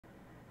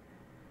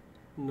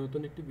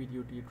নতুন একটি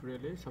ভিডিও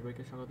টিউটোরিয়ালে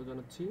সবাইকে স্বাগত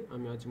জানাচ্ছি।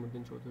 আমি আজিম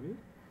উদ্দিন চৌধুরী।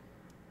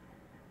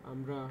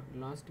 আমরা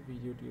লাস্ট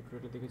ভিডিও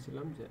টিউটোরিয়ালে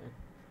দেখেছিলাম যে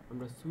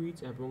আমরা সুইচ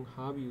এবং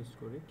হাব ইউজ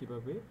করে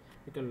কিভাবে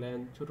একটা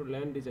ছোট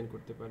ল্যান ডিজাইন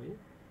করতে পারি।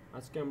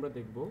 আজকে আমরা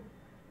দেখব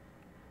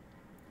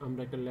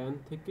আমরা একটা ল্যান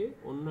থেকে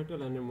অন্য একটা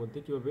ল্যানের মধ্যে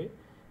কিভাবে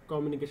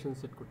কমিউনিকেশন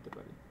সেট করতে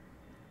পারি।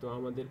 তো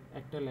আমাদের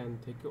একটা ল্যান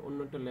থেকে অন্য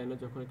একটা ল্যানে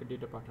যখন একটা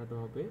ডেটা পাঠানো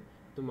হবে,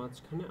 তো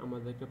মাঝখানে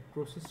আমাদের একটা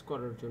প্রসেস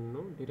করার জন্য,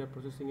 ডেটা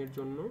প্রসেসিংয়ের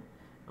জন্য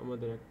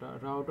আমাদের একটা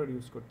রাউটার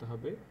ইউজ করতে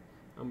হবে।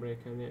 আমরা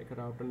এখানে একটা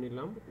রাউটার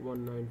নিলাম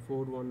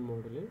 1941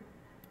 মডেলের,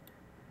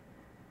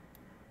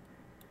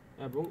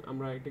 এবং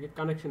আমরা এটাকে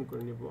কানেকশন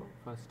করে নিব।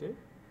 ফার্স্টে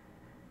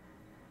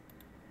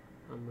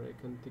আমরা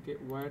এখান থেকে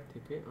ওয়্যার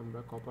থেকে আমরা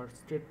কপার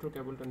স্ট্রেট থ্রু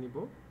কেবলটা নিব।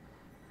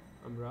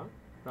 আমরা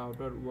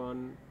রাউটার 1,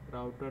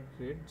 রাউটার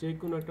থ্রেড যে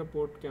কোনো একটা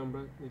পোর্টকে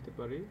আমরা নিতে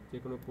পারি, যে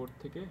কোনো পোর্ট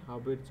থেকে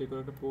হাবের যে কোনো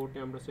একটা পোর্টে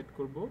আমরা সেট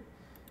করব,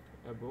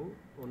 এবং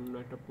অন্য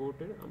একটা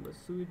পোর্টের আমরা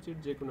সুইচের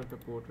যে কোনো একটা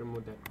পোর্টের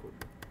মধ্যে অ্যাড করব।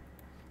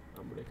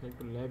 আমরা এখানে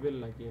একটু লেবেল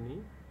লাগিয়ে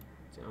নিই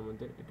যে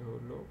আমাদের এটা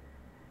হলো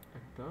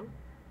একটা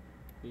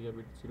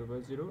গিগাবিট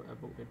 0/0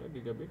 এবং এটা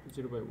গিগাবিট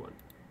 0/1।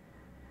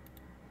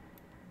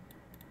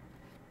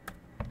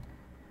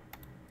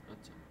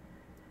 আচ্ছা,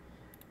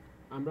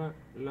 আমরা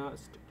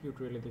লাস্ট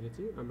টিউটোরিয়ালে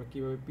দেখেছি আমরা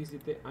কিভাবে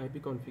পিসিতে আইপি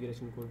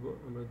কনফিগারেশন করব।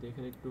 আমরা যদি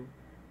এখানে একটু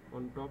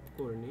অন টপ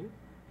করে নিই,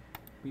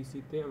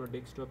 পিসিতে আমরা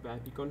ডেস্কটপে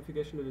আইপি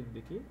কনফিগারেশনে যদি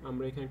দেখি,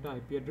 আমরা এখানে একটা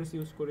আইপি অ্যাড্রেস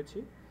ইউজ করেছি,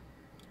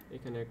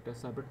 এখানে একটা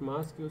সাবনেট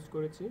মাস্ক ইউজ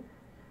করেছি,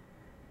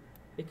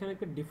 এখানে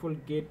একটা ডিফল্ট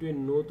গেটওয়ে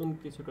নতুন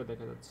কিছুটা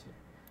দেখা যাচ্ছে,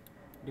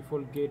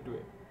 ডিফল্ট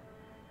গেটওয়ে।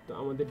 তো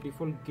আমাদের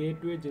ডিফল্ট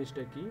গেটওয়ে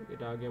জিনিসটা কি,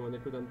 এটা আগে আমাদের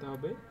একটু জানতে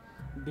হবে।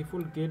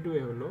 ডিফল্ট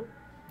গেটওয়ে হলো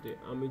যে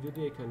আমি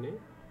যদি এখানে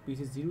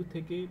পিসি 0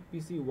 থেকে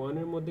পিসি 1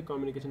 এর মধ্যে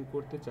কমিউনিকেশন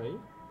করতে চাই,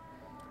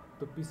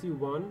 তো পিসি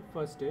 1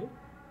 ফার্স্টে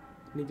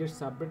নিজের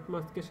সাবনেট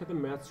মাস্কের সাথে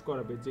ম্যাচ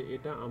করাবে যে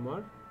এটা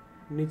আমার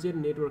নিজের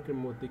নেটওয়ার্কের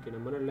মধ্যে কিনা,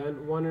 মানে ল্যান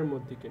 1 এর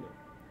মধ্যে কিনা।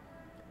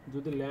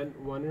 যদি ল্যান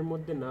 1 এর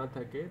মধ্যে না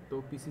থাকে, তো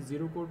পিসি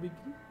 0 করবে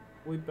কি,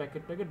 ওই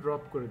প্যাকেটটাকে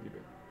ড্রপ করে দিবে।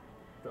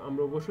 তো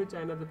আমরা অবশ্যই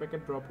চাই না যে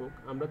প্যাকেট ড্রপ হোক,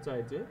 আমরা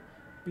চাই যে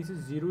পিসি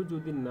 0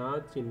 যদি না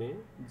চিনে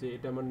যে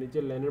এটা আমার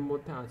নিজের ল্যানের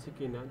মধ্যে আছে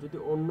কি না, যদি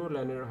অন্য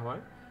ল্যানের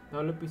হয়,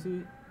 তাহলে পিসি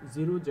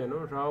 0 যেন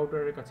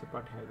রাউটারের কাছে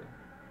পাঠিয়ে দেয়।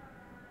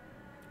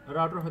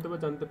 রাউটার হয়তো বা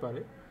জানতে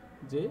পারে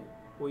যে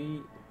ওই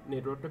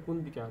নেটওয়ার্কটা কোন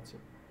দিকে আছে।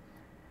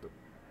 তো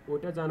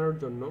ওইটা জানার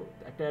জন্য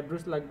একটা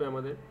অ্যাড্রেস লাগবে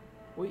আমাদের।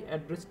 ওই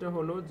অ্যাড্রেসটা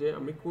হলো যে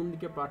আমি কোন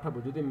দিকে পাঠাবো,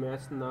 যদি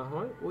ম্যাচ না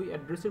হয় ওই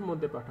অ্যাড্রেসের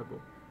মধ্যে পাঠাবো।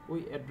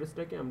 ওই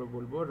অ্যাড্রেসটাকে আমরা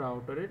বলবো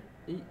রাউটারের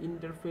এই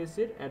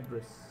ইন্টারফেসের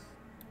অ্যাড্রেস।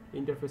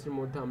 ইন্টারফেসের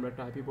মধ্যে আমরা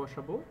একটা আইপি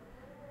বসাবো,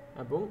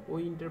 এবং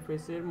ওই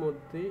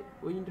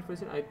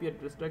ইন্টারফেসের আইপি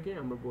অ্যাড্রেসটাকে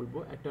আমরা বলবো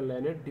একটা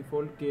ল্যানের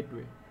ডিফল্ট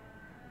গেটওয়ে।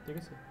 ঠিক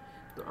আছে,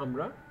 তো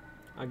আমরা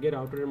আগে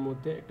রাউটারের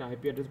মধ্যে একটা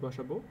আইপি অ্যাড্রেস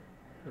বসাবো।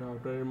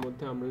 রাউটারের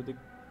মধ্যে আমরা যদি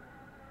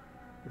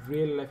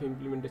রিয়েল লাইফ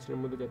ইমপ্লিমেন্টেশনের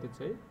মধ্যে যেতে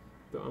চাই,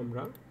 তো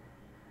আমরা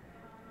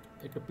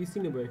একটা পিসি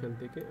নেব, এখান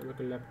থেকে আমরা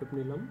একটা ল্যাপটপ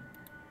নিলাম,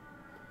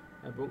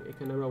 এবং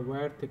এখানে আমরা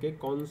ওয়্যার থেকে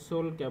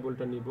কনসোল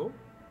কেবলটা নিব,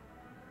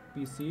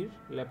 পিসির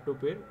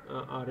ল্যাপটপের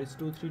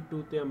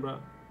RS232-তে আমরা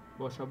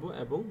বসাবো,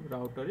 এবং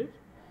রাউটারের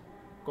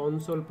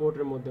কনসোল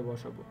পোর্টের মধ্যে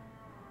বসাবো।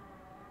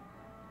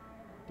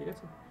 ঠিক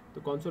আছে, তো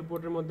কনসোল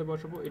পোর্টের মধ্যে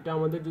বসাবো। এটা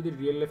আমাদের যদি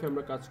রিয়েল লাইফে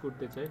আমরা কাজ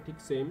করতে চাই, ঠিক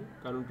সেম,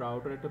 কারণ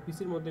রাউটার একটা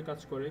পিসির মধ্যে কাজ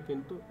করে,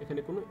 কিন্তু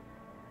এখানে কোনো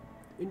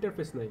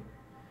ইন্টারফেস নাই,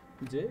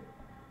 যে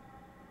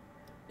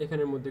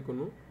এখানের মধ্যে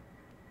কোনো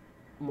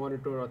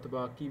মনিটর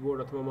অথবা কিবোর্ড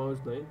অথবা মাউস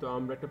নাই। তো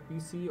আমরা একটা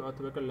পিসি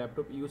অথবা একটা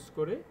ল্যাপটপ ইউজ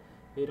করে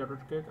এই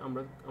রাউটারকে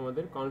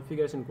আমাদের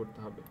কনফিগারেশন করতে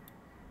হবে।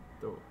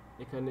 তো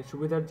এখানে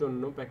সুবিধার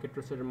জন্য প্যাকেট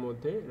ট্রেসারের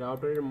মধ্যে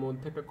রাউটারের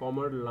মধ্যে একটা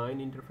কমান্ড লাইন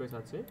ইন্টারফেস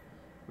আছে,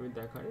 আমি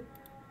দেখাই।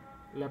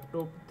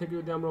 ল্যাপটপ থেকে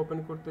যদি আমরা ওপেন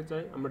করতে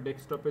চাই, আমরা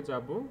ডেস্কটপে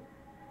যাব,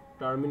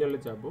 টার্মিনালে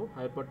যাব,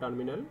 হাইপার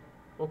টার্মিনাল,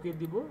 ওকে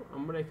দিব,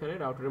 আমরা এখানে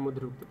রাউটারের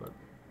মধ্যে ঢুকতে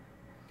পারবো।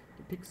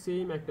 ঠিক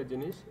সেম একটা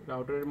জিনিস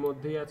রাউটারের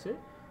মধ্যেই আছে,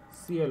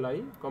 CLI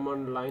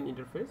কমান্ড লাইন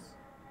ইন্টারফেস।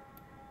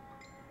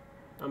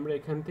 আমরা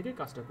এখান থেকে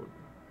কাজটা করব।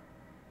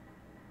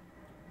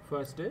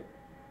 ফার্স্টে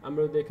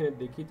আমরা যদি এখানে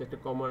দেখি যে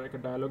একটা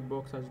ডায়ালগ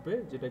বক্স আসবে,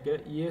 যেটাকে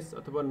ইয়েস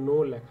অথবা নো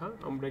লেখা।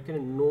 আমরা এখানে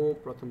নো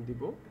প্রথম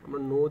দিব, আমরা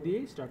নো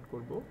দিয়েই স্টার্ট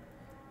করব।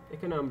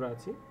 এখানে আমরা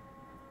আছি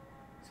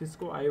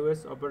সিসকো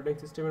iOS অপারেটিং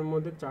সিস্টেমের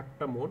মধ্যে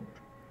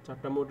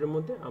 4টা মোডের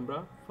মধ্যে আমরা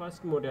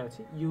ফার্স্ট মোডে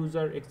আছি,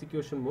 ইউজার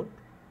এক্সিকিউশন মোড।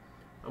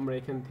 আমরা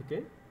এখান থেকে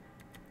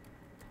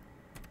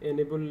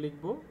এনেবল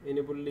লিখব,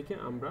 এনেবল লিখে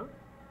আমরা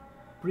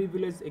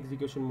প্রিভিলেজ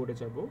এক্সিকিউশন মোডে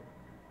যাব।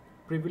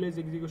 প্রিভিলেজ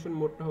এক্সিকিউশন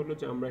মোডটা হলো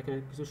যে আমরা এখানে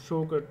কিছু শো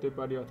করতে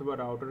পারি, অথবা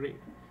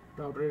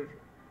রাউটারের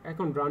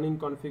এখন রানিং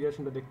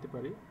কনফিগারেশনটা দেখতে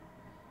পারি।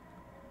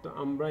 তো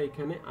আমরা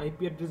এখানে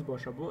আইপি অ্যাড্রেস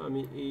বসাবো।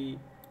 আমি এই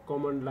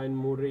কমান্ড লাইন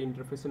মোডের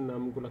ইন্টারফেসের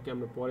নামগুলোকে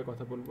আমরা পরে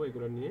কথা বলবো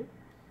এগুলো নিয়ে।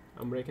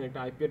 আমরা এখানে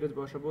একটা আইপি অ্যাড্রেস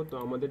বসাবো। তো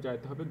আমাদের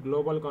যাইতে হবে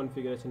গ্লোবাল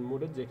কনফিগারেশন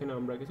মোডে, যেখানে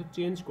আমরা কিছু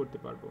চেঞ্জ করতে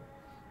পারবো।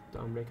 তো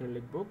আমরা এখানে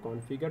লিখবো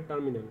কনফিগার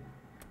টার্মিনাল।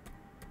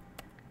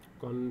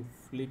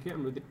 লিখে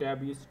আমরা যদি ট্যাব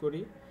ইউজ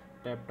করি,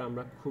 ট্যাবটা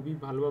আমরা খুবই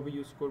ভালোভাবে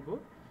ইউজ করব,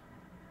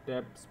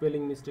 ট্যাব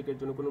স্পেলিং মিস্টেকের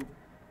জন্য কোনো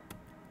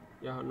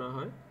না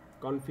হয়।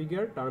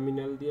 কনফিগার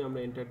টার্মিনাল দিয়ে আমরা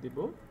এন্টার দিব।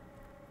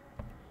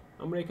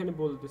 আমরা এখানে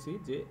বলতেছি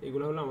যে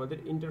এগুলো হলো আমাদের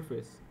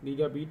ইন্টারফেস,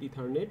 গিগাবিট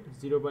ইথারনেট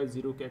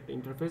 0/0 একটা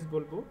ইন্টারফেস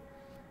বলবো।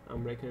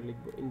 আমরা এখানে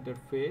লিখব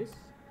ইন্টারফেস,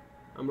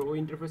 আমরা ওই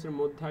ইন্টারফেসের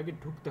মধ্যে আগে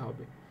ঢুকতে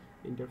হবে।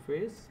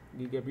 ইন্টারফেস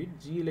গিগাবিট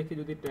জি লিখে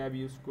যদি ট্যাব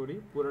ইউজ করি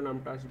পুরো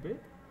নামটা আসবে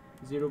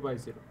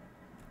 0/0।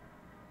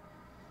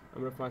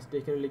 আমরা ফার্স্টে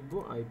এখানে লিখব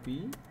আইপি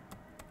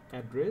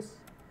অ্যাড্রেস।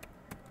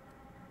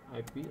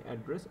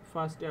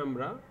 ফার্স্টে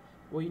আমরা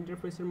ওই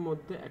ইন্টারফেসের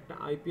মধ্যে একটা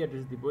আইপি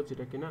অ্যাড্রেস দিব,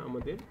 যেটা কিনা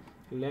আমাদের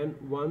LAN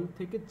 1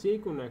 থেকে যে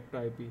কোনো একটা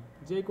আইপি,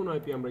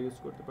 আমরা ইউজ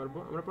করতে পারবো।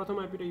 আমরা প্রথম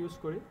আইপিটা ইউজ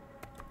করি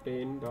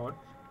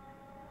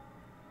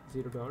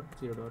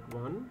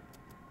 10.0.0.1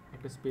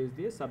 একটা স্পেস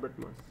দিয়ে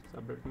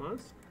সাবনেট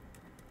মাস্ক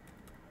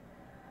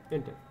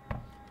এন্টার।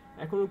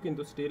 এখনও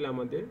কিন্তু স্টিল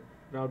আমাদের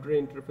রাউটারের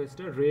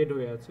ইন্টারফেসটা রেড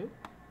হয়ে আছে,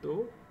 তো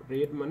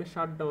রেড মানে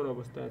শাটডাউন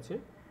অবস্থায় আছে।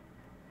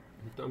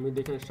 তো আমি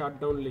এখানে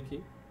শাটডাউন লিখি,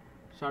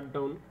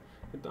 শাটডাউন,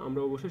 কিন্তু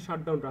আমরা অবশ্যই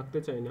শাটডাউন রাখতে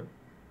চাই না,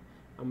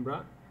 আমরা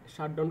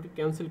শাটডাউনকে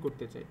ক্যান্সেল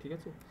করতে চাই, ঠিক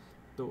আছে।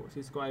 তো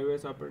সিসকো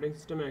আইওএস অপারেটিং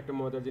সিস্টেমে একটা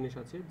মজার জিনিস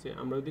আছে যে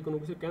আমরা যদি কোনো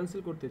কিছু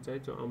ক্যান্সেল করতে চাই,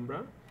 তো আমরা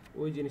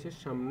ওই জিনিসের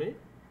সামনে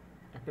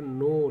একটা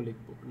নো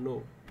লিখব, নো।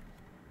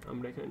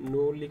 আমরা এখানে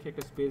নো লিখে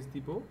একটা স্পেস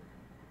দিব,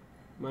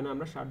 মানে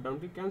আমরা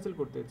শাটডাউনকে ক্যান্সেল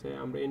করতে চাই।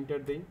 আমরা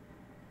এন্টার দিই,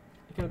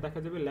 এখানে দেখা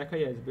যাবে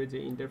লেখাই আসবে যে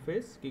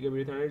interface gigabit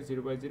ethernet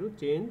 0/0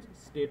 change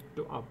state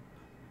to up.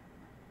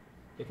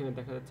 এখানে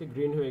দেখা যাচ্ছে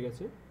গ্রিন হয়ে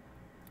গেছে।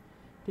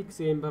 ঠিক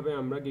সেমভাবে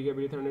আমরা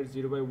গিগাবিট ইথারনেট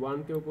 0/1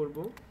 কেও করব।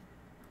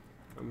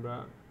 আমরা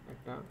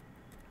একটা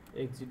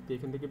এক্সিট দিয়ে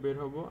এখান থেকে বের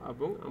হব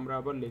এবং আমরা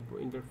আবার লিখব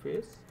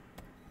interface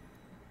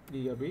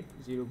gigabit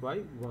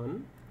 0/1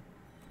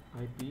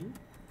 IP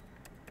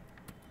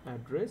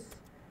address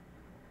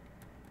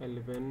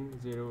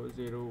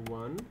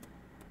 11.0.0.1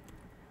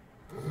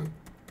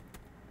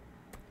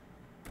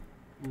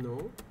 no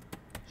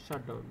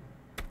shutdown.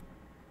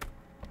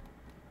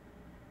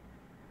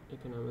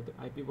 এখানে আমাদের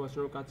আইপি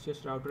বসানোর কাজ শেষ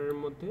রাউটারের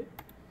মধ্যে।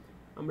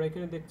 আমরা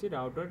এখানে দেখছি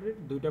রাউটারের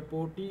দুইটা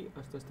পোর্টই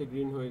আস্তে আস্তে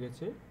গ্রিন হয়ে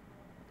গেছে,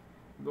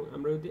 এবং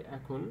আমরা যদি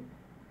এখন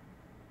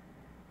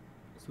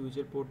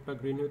সুইচের পোর্টটা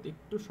গ্রিন হতে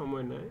একটু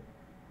সময় নেয়,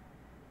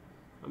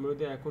 আমরা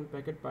যদি এখন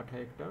প্যাকেট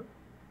পাঠাই একটা,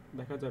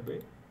 দেখা যাবে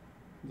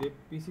যে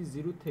পিসি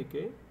 0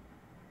 থেকে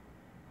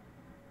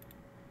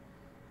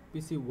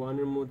পিসি 1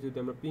 এর মধ্যে যদি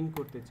আমরা পিং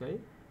করতে চাই,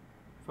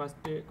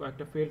 ফার্স্টে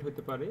কয়েকটা ফেল্ড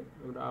হতে পারে,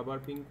 আমরা আবার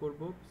পিং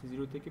করব পিসি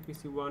 0 থেকে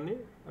পিসি 1 এ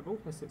এবং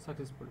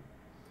সাকসেসফুল।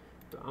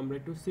 তো আমরা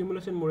একটু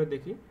সিমুলেশন মোডে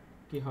দেখি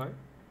কি হয়।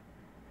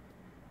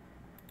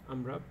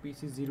 আমরা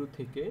পিসি 0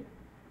 থেকে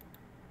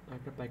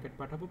একটা প্যাকেট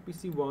পাঠাবো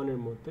পিসি 1 এর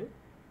মধ্যে।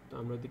 তো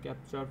আমরা যদি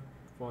ক্যাপচার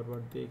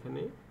ফরওয়ার্ড দিই,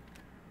 এখানে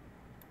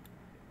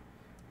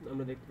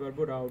আমরা দেখতে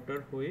পারবো রাউটার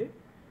হয়ে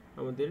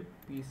আমাদের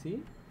পিসি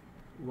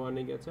 1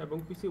 এ গেছে, এবং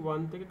পিসি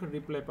 1 থেকে একটা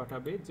রিপ্লাই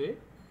পাঠাবে যে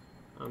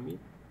আমি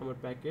আমার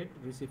প্যাকেট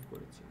রিসিভ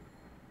করেছি,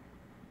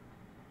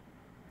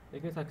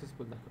 এখানে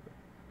সাকসেসফুল দেখাবে।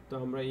 তো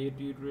আমরা এই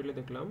টিউটোরিয়ালে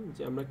দেখলাম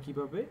যে আমরা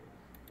কিভাবে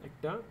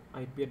একটা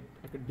আইপি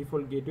একটা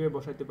ডিফল্ট গেটওয়ে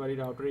বসাতে পারি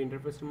রাউটারের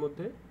ইন্টারফেসের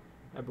মধ্যে,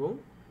 এবং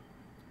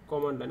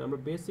কমান্ড লাইন আমরা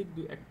বেসিক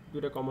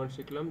দুইটা কমান্ড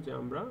শিখলাম যে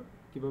আমরা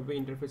কিভাবে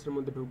ইন্টারফেসের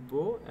মধ্যে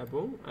ঢুকবো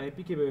এবং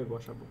আইপি কিভাবে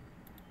বসাবো।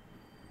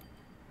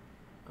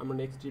 আমরা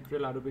নেক্সট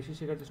টিউটোরিয়াল আরও বেশি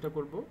শেখার চেষ্টা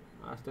করব,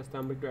 আস্তে আস্তে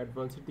আমরা একটু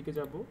অ্যাডভান্সের দিকে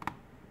যাব।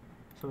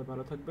 সবাই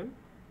ভালো থাকবেন।